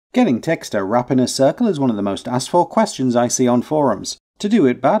Getting text to wrap in a circle is one of the most asked for questions I see on forums. To do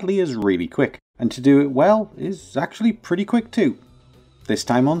it badly is really quick, and to do it well is actually pretty quick too. This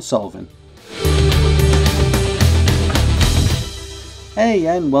time on Solving. Hey,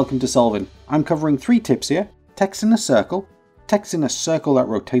 and welcome to Solving. I'm covering 3 tips here: text in a circle that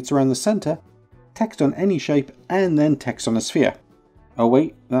rotates around the centre, text on any shape, and then text on a sphere. Oh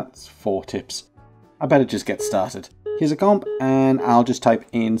wait, that's 4 tips. I better just get started. Here's a comp, and I'll just type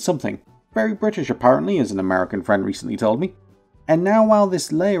in something. Very British apparently, as an American friend recently told me. And now while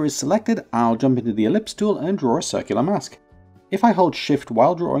this layer is selected, I'll jump into the ellipse tool and draw a circular mask. If I hold shift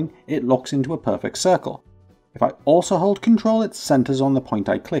while drawing, it locks into a perfect circle. If I also hold control, it centers on the point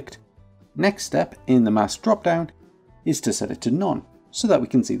I clicked. Next step in the mask dropdown is to set it to none, so that we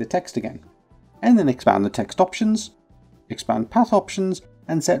can see the text again. And then expand the text options, expand path options,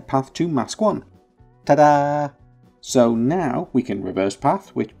 and set path to mask 1. Ta-da! So now we can reverse path,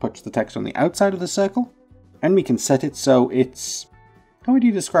 which puts the text on the outside of the circle, and we can set it so it's... how would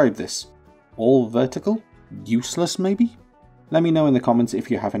you describe this? All vertical? Useless maybe? Let me know in the comments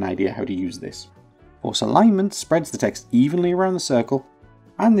if you have an idea how to use this. Force alignment spreads the text evenly around the circle,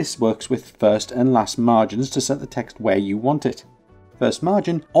 and this works with first and last margins to set the text where you want it. First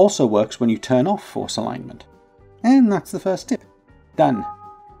margin also works when you turn off force alignment. And that's the first tip. Done.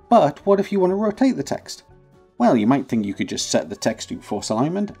 But what if you want to rotate the text? Well, you might think you could just set the text to force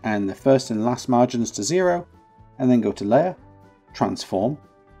alignment and the first and last margins to 0, and then go to Layer, Transform,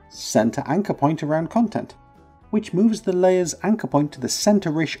 Center Anchor Point around content, which moves the layer's anchor point to the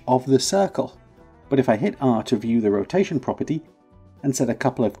center-ish of the circle. But if I hit R to view the rotation property and set a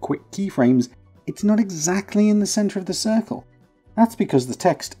couple of quick keyframes, it's not exactly in the center of the circle. That's because the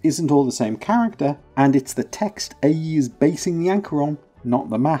text isn't all the same character, and it's the text AE is basing the anchor on, not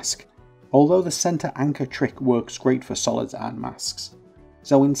the mask. Although the center anchor trick works great for solids and masks.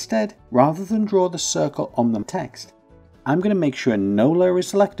 So instead, rather than draw the circle on the text, I'm going to make sure no layer is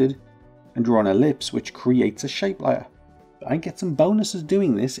selected and draw an ellipse which creates a shape layer. I get some bonuses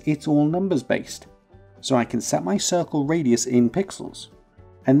doing this. It's all numbers based. So I can set my circle radius in pixels,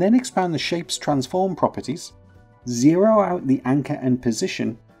 and then expand the shape's transform properties, zero out the anchor and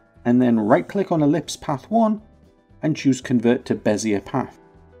position, and then right click on ellipse path 1 and choose convert to Bezier path.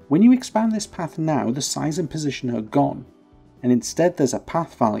 When you expand this path now, the size and position are gone, and instead there's a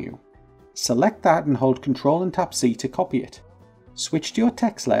path value. Select that and hold Ctrl and tap C to copy it. Switch to your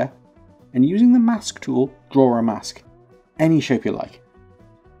text layer, and using the mask tool, draw a mask. Any shape you like.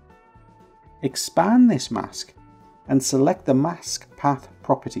 Expand this mask, and select the mask path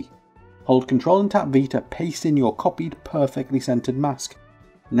property. Hold Ctrl and tap V to paste in your copied, perfectly centered mask.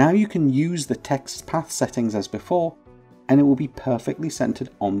 Now you can use the text path settings as before, and it will be perfectly centered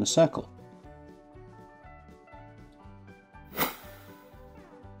on the circle.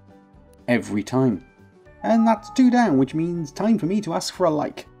 Every time. And that's 2 down, which means time for me to ask for a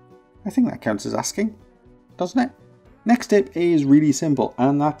like. I think that counts as asking, doesn't it? Next tip is really simple,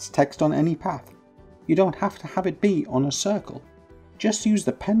 and that's text on any path. You don't have to have it be on a circle. Just use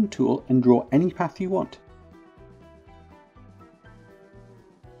the pen tool and draw any path you want.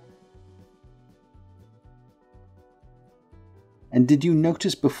 And did you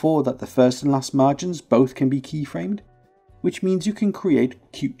notice before that the first and last margins both can be keyframed? Which means you can create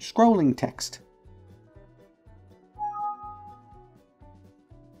cute scrolling text.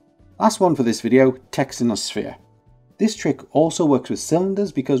 Last one for this video, text in a sphere. This trick also works with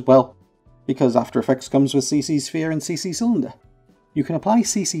cylinders because After Effects comes with CC Sphere and CC Cylinder. You can apply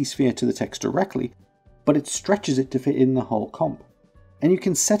CC Sphere to the text directly, but it stretches it to fit in the whole comp. And you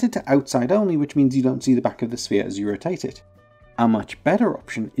can set it to outside only, which means you don't see the back of the sphere as you rotate it. A much better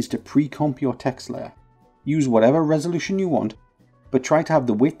option is to pre-comp your text layer. Use whatever resolution you want, but try to have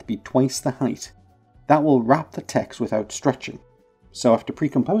the width be twice the height. That will wrap the text without stretching. So after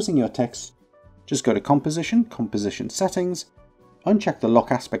pre-composing your text, just go to Composition, Composition Settings, uncheck the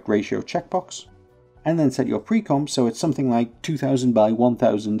Lock Aspect Ratio checkbox, and then set your pre-comp so it's something like 2000 by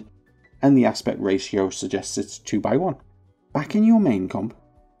 1000, and the aspect ratio suggests it's 2 by 1. Back in your main comp,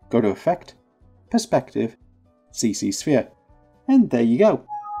 go to Effect, Perspective, CC Sphere. And there you go.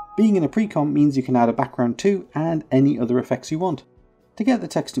 Being in a pre-comp means you can add a background too, and any other effects you want. To get the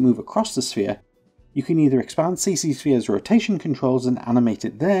text to move across the sphere, you can either expand CC Sphere's rotation controls and animate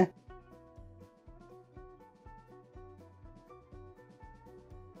it there,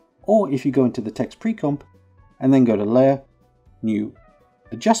 or if you go into the text pre-comp, and then go to Layer, New,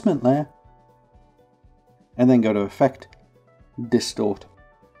 Adjustment Layer, and then go to Effect, Distort,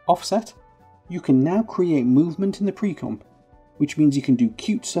 Offset, you can now create movement in the pre-comp, which means you can do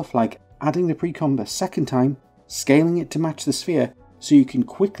cute stuff like adding the pre-comp a second time, scaling it to match the sphere, so you can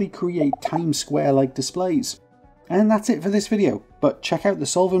quickly create Times Square-like displays. And that's it for this video, but check out the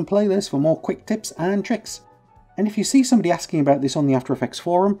Solving playlist for more quick tips and tricks. And if you see somebody asking about this on the After Effects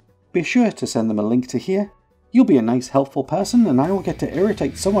forum, be sure to send them a link to here. You'll be a nice helpful person and I will get to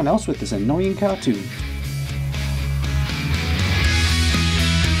irritate someone else with this annoying cartoon.